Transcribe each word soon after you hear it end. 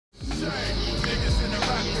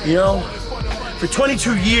You know, for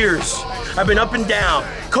 22 years, I've been up and down,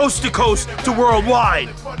 coast to coast to worldwide.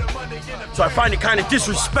 So I find it kind of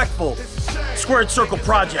disrespectful. Squared Circle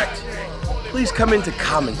Project, please come in to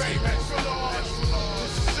commentate.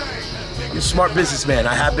 I'm a smart businessman.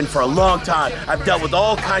 I have been for a long time. I've dealt with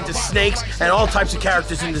all kinds of snakes and all types of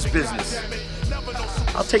characters in this business.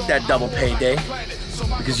 I'll take that double payday.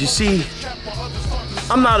 Because you see,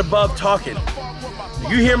 I'm not above talking.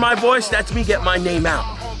 You hear my voice, that's me getting my name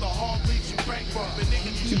out.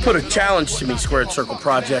 You put a challenge to me, Squared Circle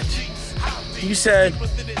Project. You said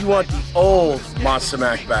you want the old MONSTA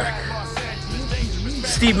MACK back.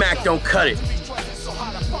 Steve Mack don't cut it.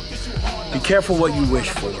 Be careful what you wish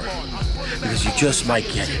for, because you just might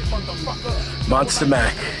get it. MONSTA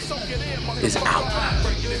MACK is out.